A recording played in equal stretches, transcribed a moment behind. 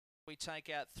We take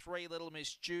out 3 Little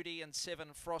Miss Judy and 7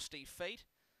 Frosty Feet.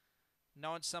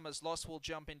 9 Summers Lost will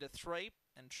jump into 3,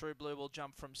 and True Blue will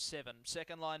jump from 7.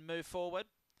 Second line move forward.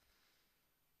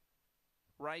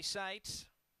 Race 8.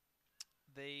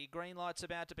 The green light's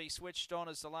about to be switched on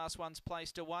as the last one's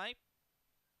placed away.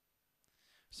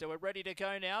 So we're ready to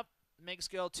go now. Meg's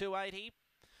Girl 280.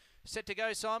 Set to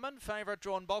go, Simon. Favourite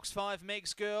drawn box 5,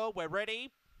 Meg's Girl. We're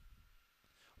ready.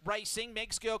 Racing,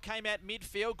 Meg's Girl came out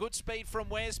midfield. Good speed from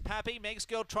Where's Pappy. Meg's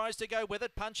Girl tries to go with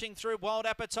it, punching through Wild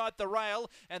Appetite, the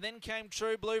rail. And then came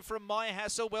True Blue from My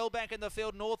Hassle. Well back in the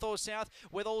field, north or south,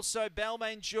 with also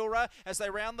Balmain Jura as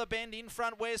they round the bend in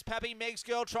front. Where's Pappy? Meg's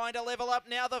Girl trying to level up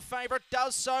now. The favourite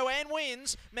does so and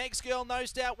wins. Meg's Girl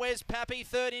nosed out Where's Pappy.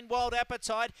 Third in Wild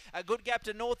Appetite. A good gap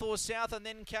to north or south, and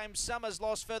then came Summers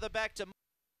Lost further back to